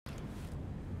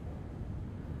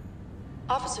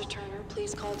Officer Turner,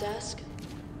 please call desk.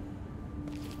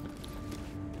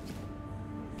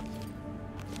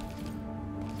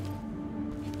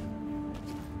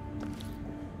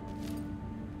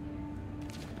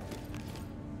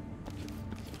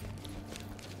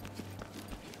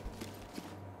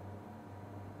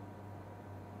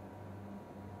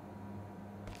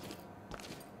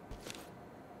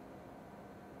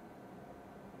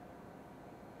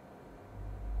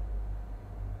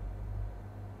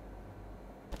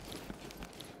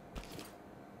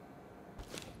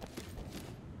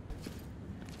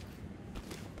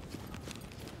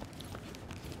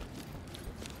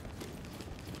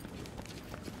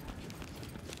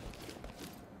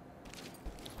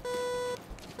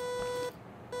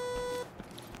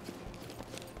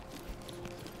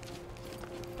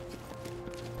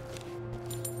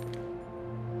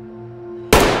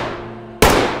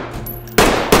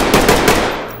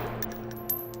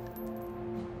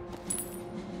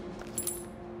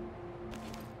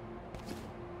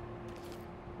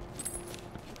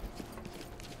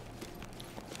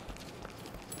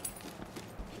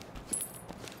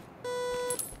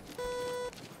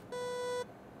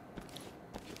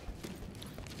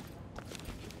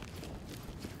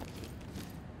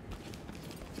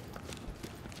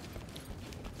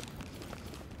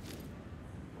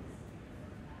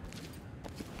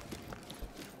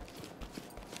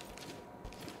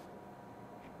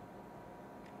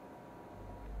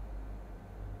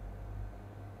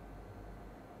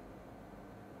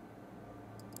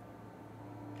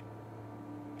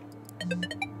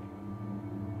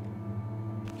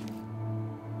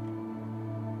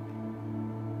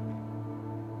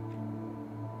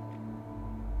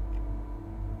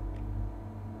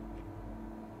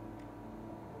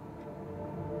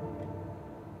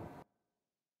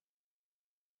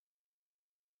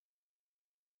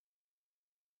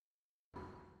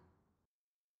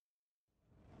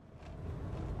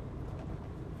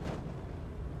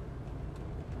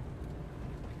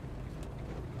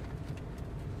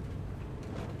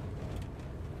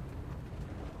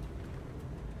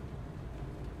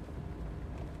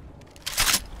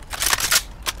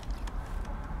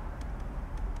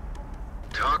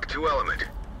 Talk to element.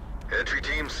 Entry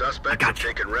team, suspects have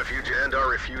taken refuge and are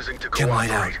refusing to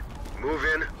cooperate. Move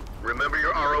in, remember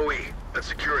your ROE, and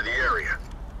secure the area.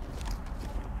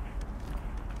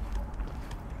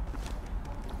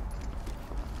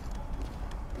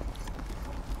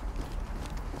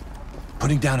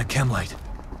 Putting down a chem light.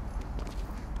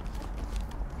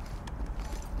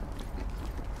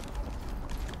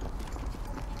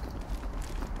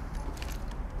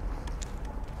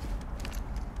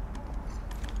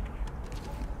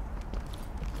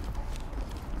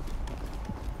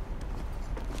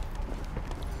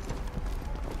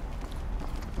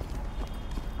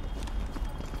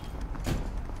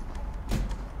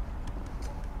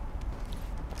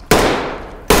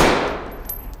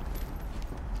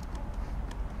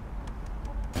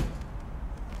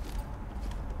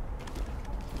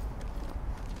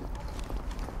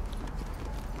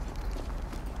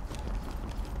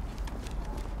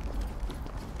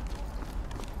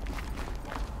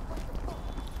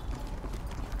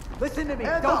 Listen to me!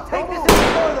 Don't take this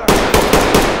any further!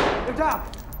 They're down!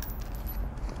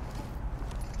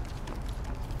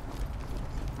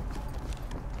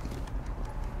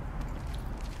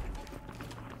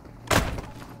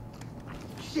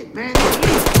 Shit, man!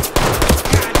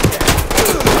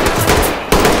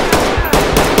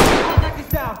 Knock this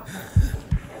down!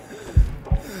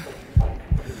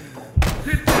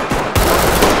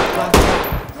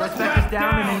 Suspect is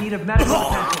down and in need of medical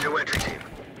attention. To entry team.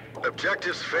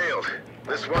 Objectives failed.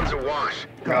 This one's a wash.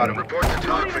 Got him. Report to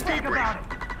TOC for debrief.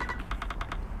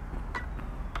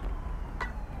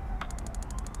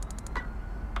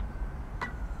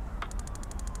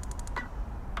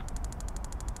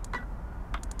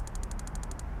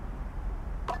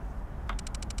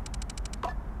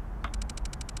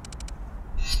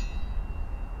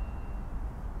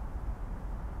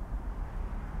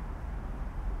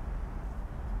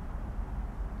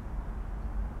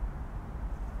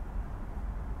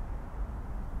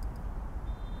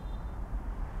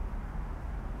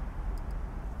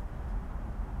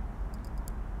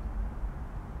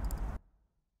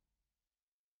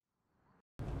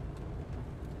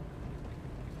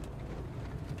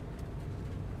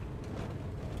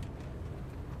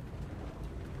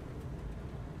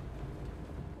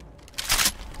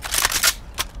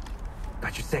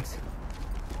 Got your 6.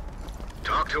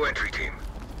 Talk to entry team.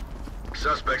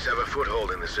 Suspects have a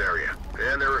foothold in this area,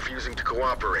 and they're refusing to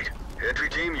cooperate. Entry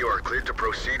team, you are cleared to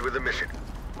proceed with the mission.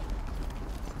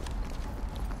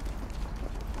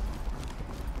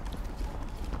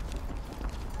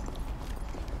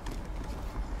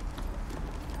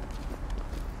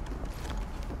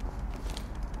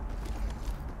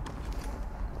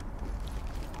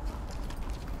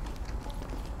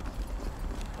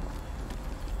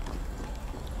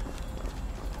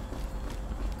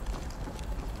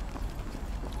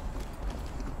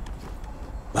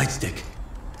 Light stick.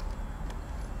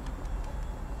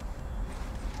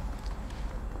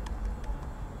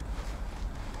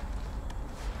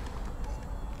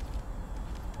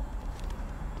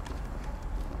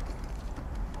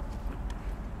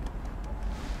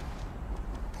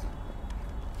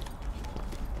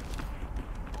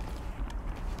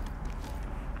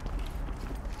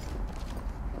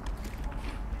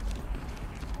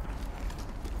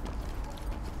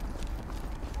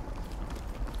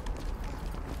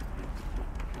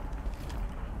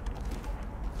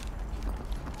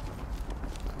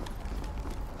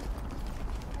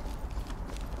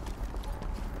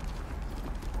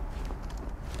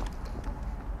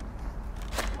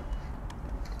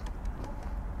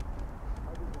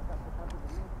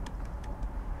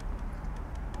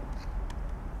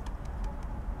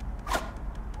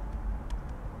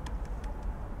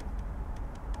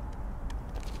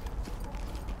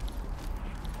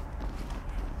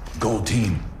 Gold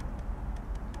team.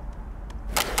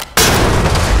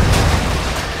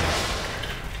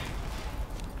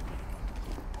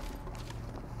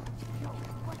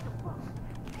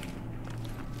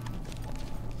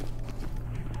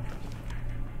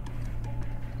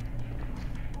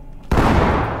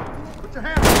 Put your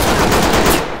hands up.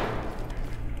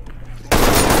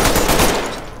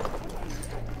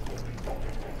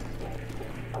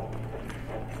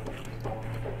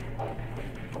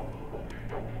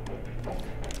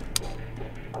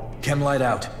 Chem light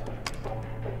out.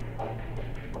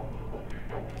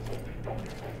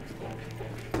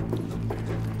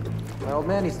 My old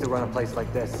man used to run a place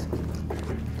like this.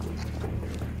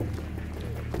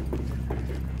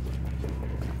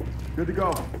 Good to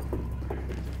go.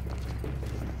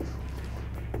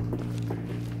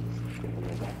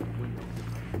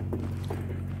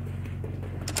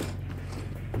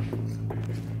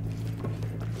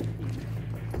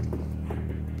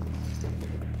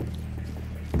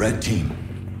 Red team.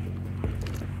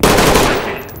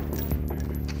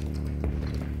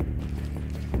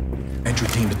 Entry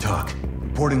team to talk.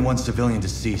 Reporting one civilian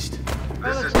deceased.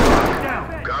 This is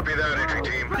Doc. Copy that, entry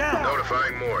team.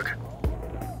 Notifying morgue.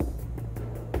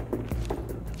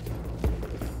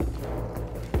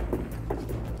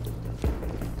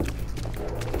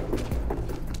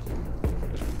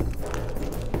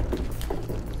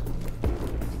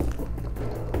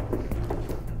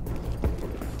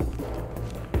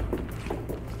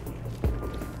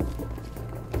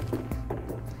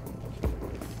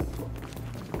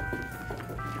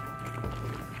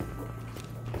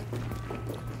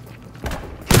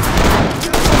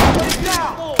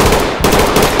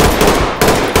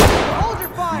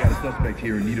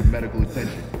 Here in need of medical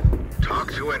attention.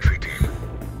 Talk to entry team.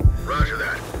 Roger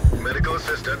that. Medical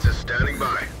assistance is standing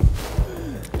by.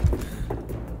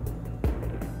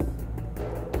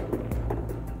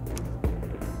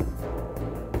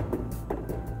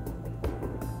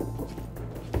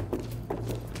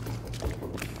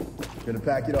 Gonna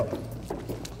pack it up.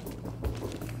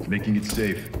 Making it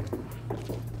safe.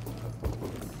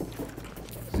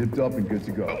 Zipped up and good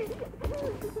to go.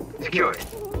 Secured.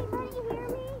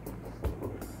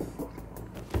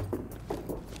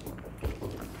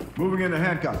 Moving into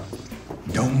handcuffs.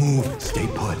 Don't move. Stay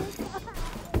put.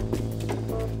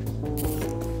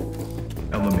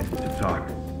 Element to talk.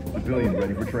 Civilian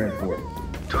ready for transport.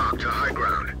 Talk to high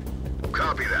ground.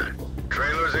 Copy that.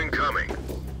 Trailers incoming.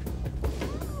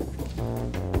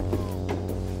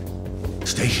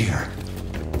 Stay here.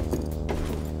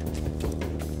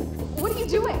 What are you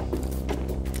doing?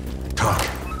 Talk.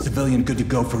 Civilian good to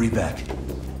go for evac.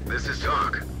 This is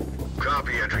Talk.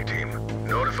 Copy, entry team.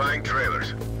 Notifying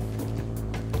trailers.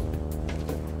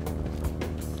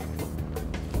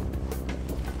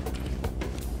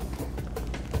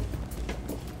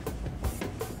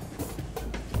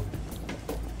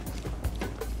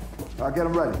 I'll get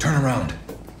them ready. Turn around.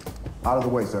 Out of the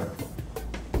way, sir.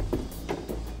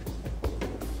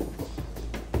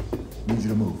 Need you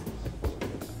to move.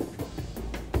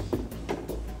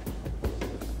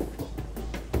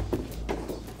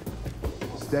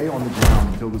 Stay on the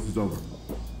ground until this is over.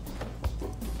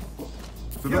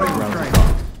 Civilian Ground trained.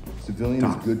 Civilian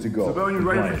is good to go. Civilian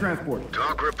ready for Compliant. transport.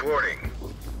 Talk reporting.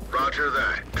 Roger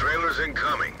that. Trailers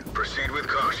incoming. Proceed with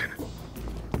caution.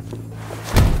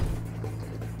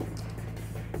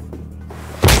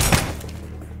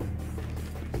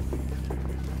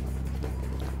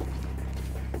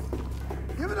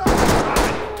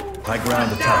 High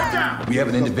ground attack. We have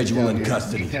an individual in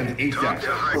custody. Talk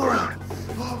to high ground.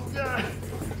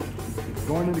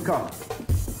 Going into cover.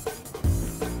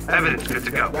 Evidence good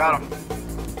to go. Got him.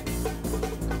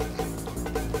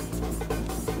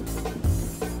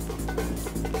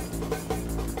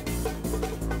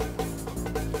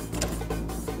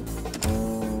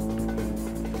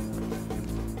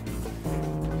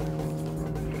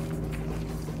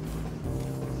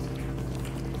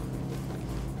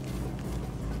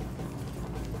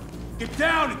 Get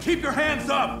down and keep your hands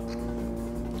up!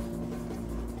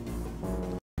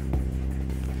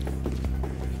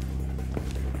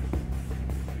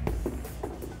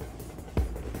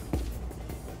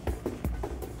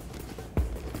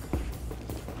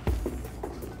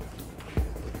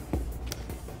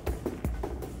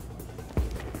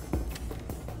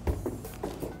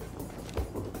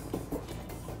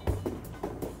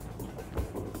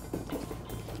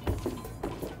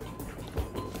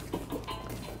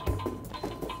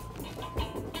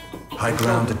 High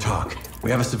ground to talk. We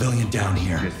have a civilian down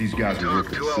here. Yes, these guys are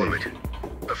Talk to element.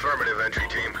 Affirmative, entry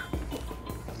team.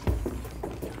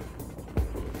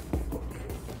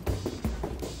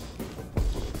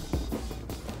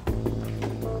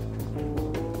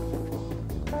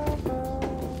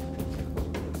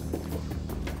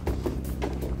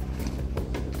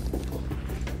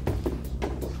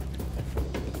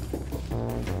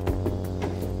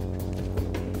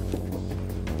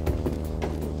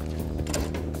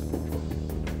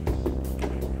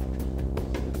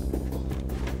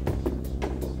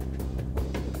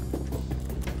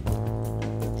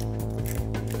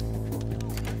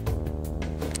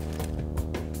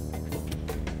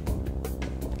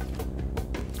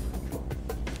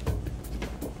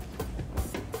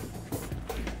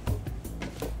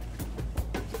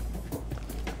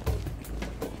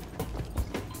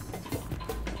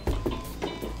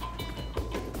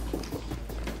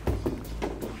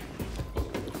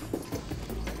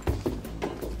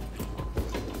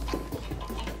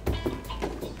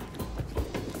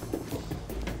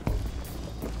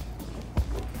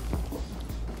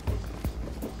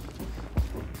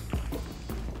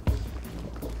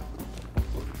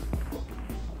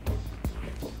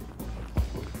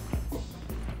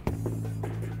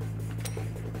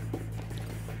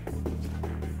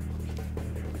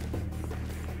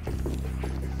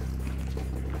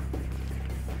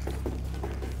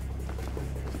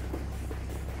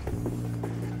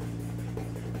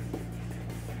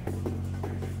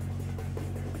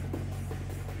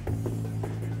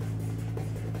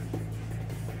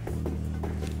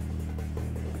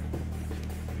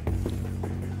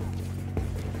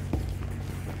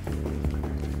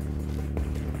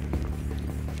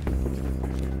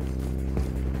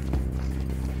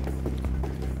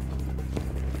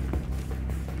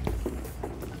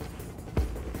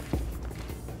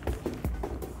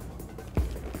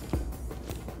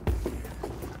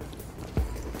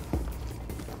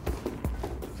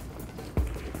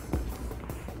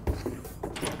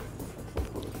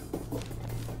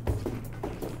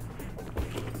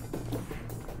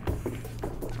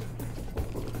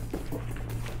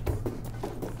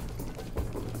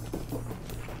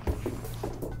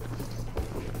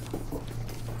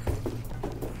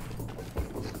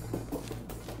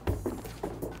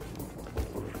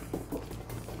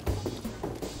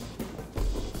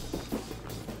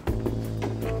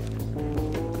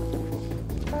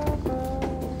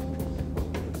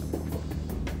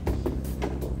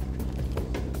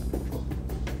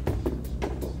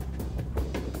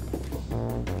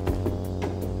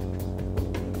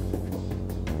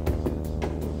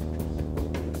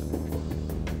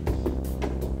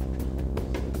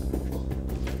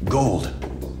 Gold.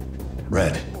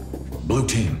 Red. Blue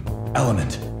team.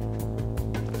 Element.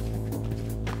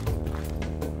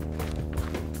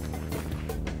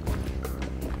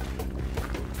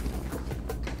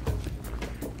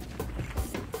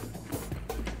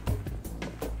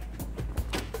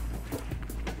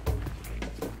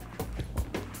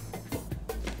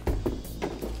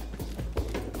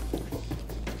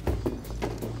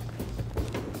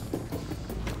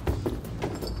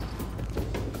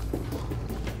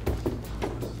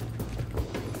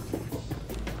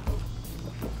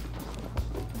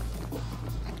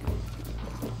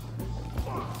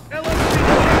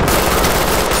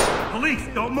 Police,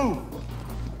 don't move!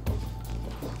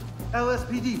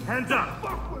 LSPD, hands up!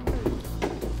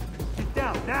 Get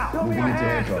down, now! Move into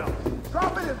handcuff.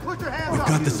 Drop it and put your hands We've up.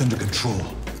 got this under control.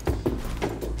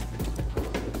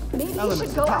 Maybe you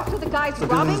should go after the guys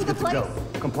robbing the place.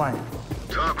 Compliant.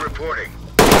 Talk reporting.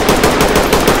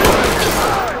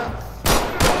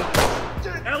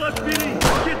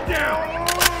 LSPD, get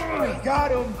down!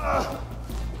 Got him.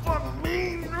 Fuck me!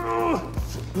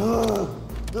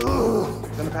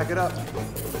 Gonna pack it up.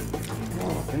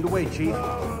 In the way, Chief.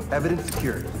 Evidence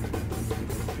secured.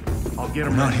 I'll get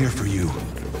I'm him. not here for you.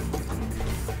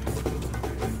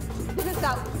 Get us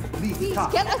out. Please,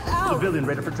 top. get us out. Civilian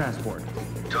ready for transport.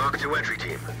 Talk to entry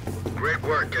team. Great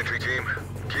work, entry team.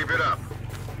 Keep it up.